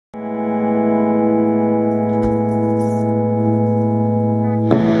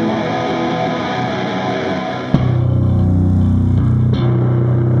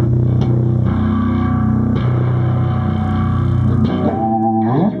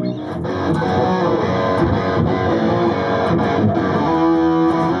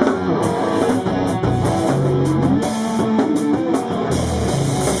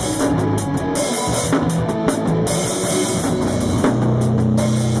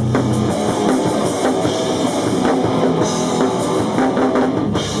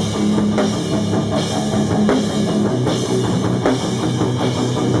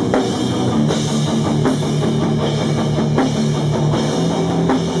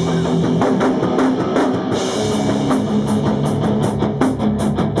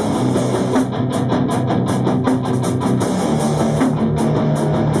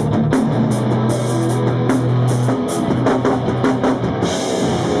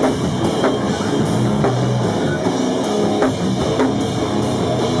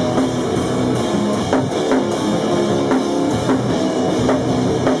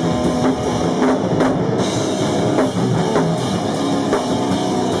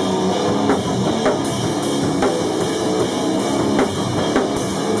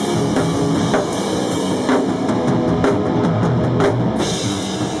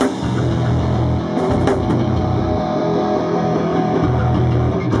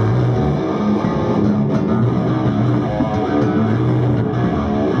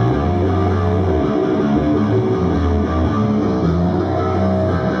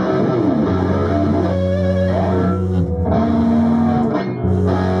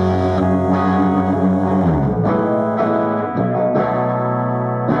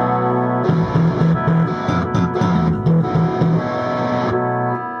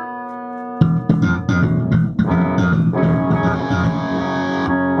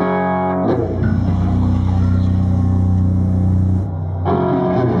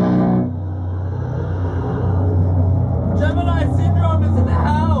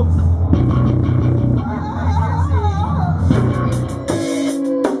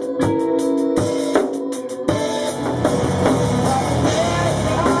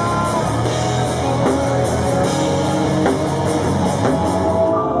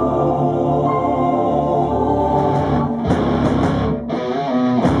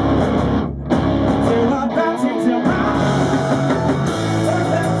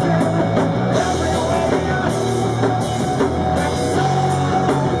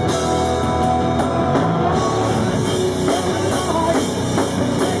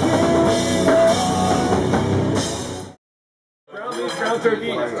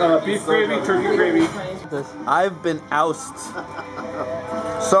turkey, beef gravy, turkey gravy. I've been ousted.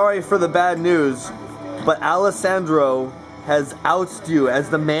 Sorry for the bad news, but Alessandro has ousted you as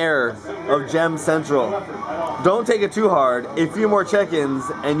the mayor of Gem Central. Don't take it too hard. A few more check-ins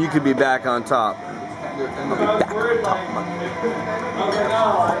and you could be back on top.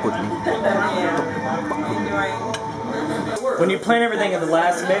 When you plan everything at the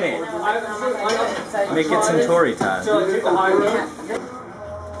last minute, make it Centauri time.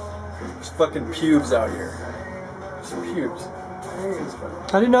 There's fucking pubes out here. There's pubes.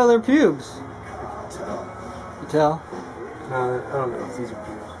 How do you know they're pubes? You tell? No, I don't know if these are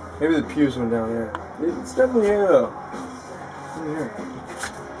pubes. Maybe the pubes went down there. It's definitely here though.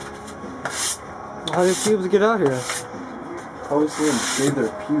 How do pubes get out here? Probably see them shave their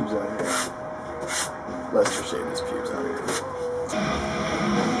pubes out here. Lester shaved his pubes out here.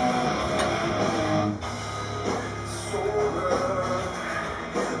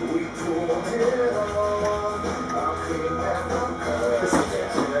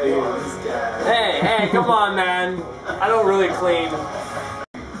 Hey, come on, man. I don't really clean.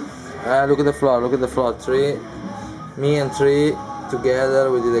 Look at the floor, look at the floor. Three, me and three together,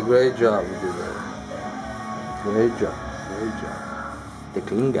 we did a great job. Great job. The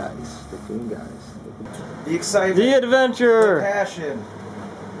clean guys. The excitement. The adventure. The passion.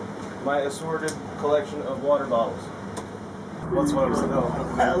 My assorted collection of water bottles. What's what I was saying?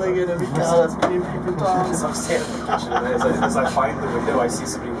 Look at every cow that's being paper towels. So I'm standing in the kitchen, and as I find the window, I see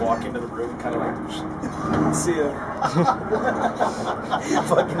somebody walk into the room, kind of like, See ya.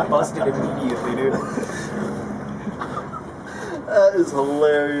 fucking busted immediately, dude. That is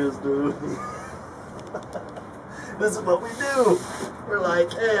hilarious, dude. This is what we do. We're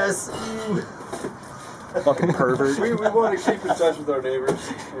like, hey, I see you. Fucking pervert. We want to keep in touch with our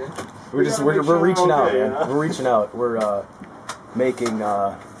neighbors. We're reaching out, man. We're reaching out. We're making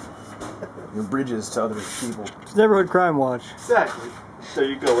bridges to other people. It's Neighborhood Crime Watch. Exactly. There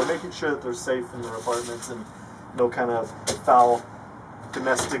you go. We're making sure that they're safe in their apartments and no kind of foul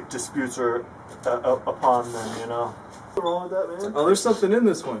domestic disputes are upon them, you know? What's wrong with that, man? Oh, there's something in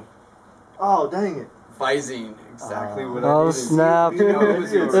this one. Oh, dang it. Visine. Exactly what I Oh needed. snap! You know, It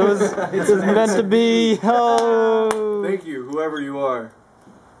was meant to be. Oh. Thank you, whoever you are.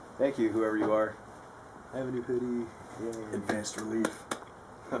 Thank you, whoever you are. I have a new hoodie. Yay. Advanced relief.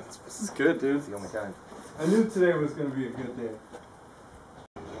 This is good, dude. It's the only kind. I knew today was going to be a good day.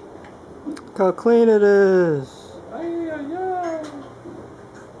 Look how clean it is.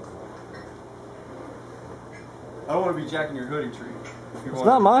 I don't want to be jacking your hoodie tree. It's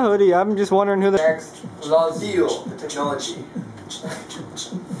not my hoodie. I'm just wondering who the. Next, feel the technology.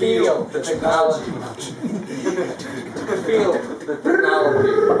 Feel the technology. Feel the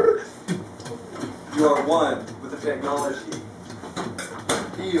technology. You are one with the technology.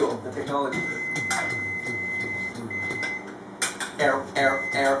 Feel the technology. Air.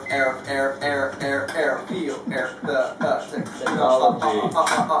 Feel the technology.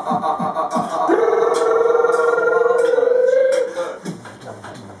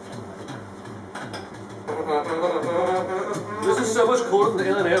 This is so much cooler than the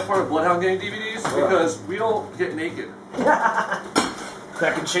Alien AF part of Bloodhound Gang DVDs because we don't get naked. I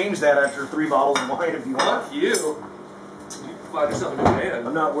can change that after 3 bottles of wine if you want. Fuck you. You find yourself a new man.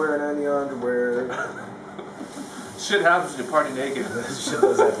 I'm not wearing any underwear. Shit happens when you party naked. Shit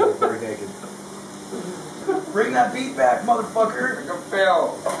does happen when you party naked. Bring that beat back, motherfucker! Like a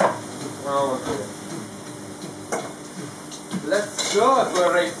fail. Oh, okay. Let's go to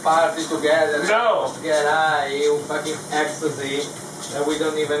a rave party together. No! Get high, you fucking ecstasy. And we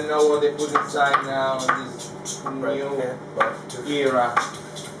don't even know what they put inside now in this new era.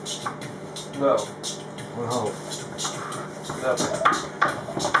 No. No. No.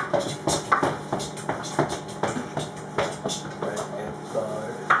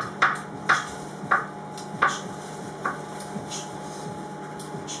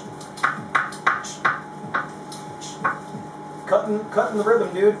 Cutting the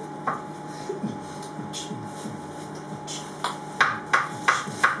rhythm, dude.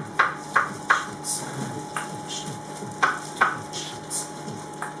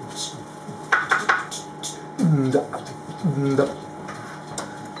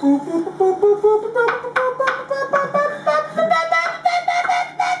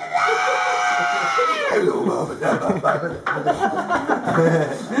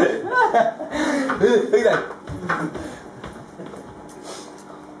 Look at that.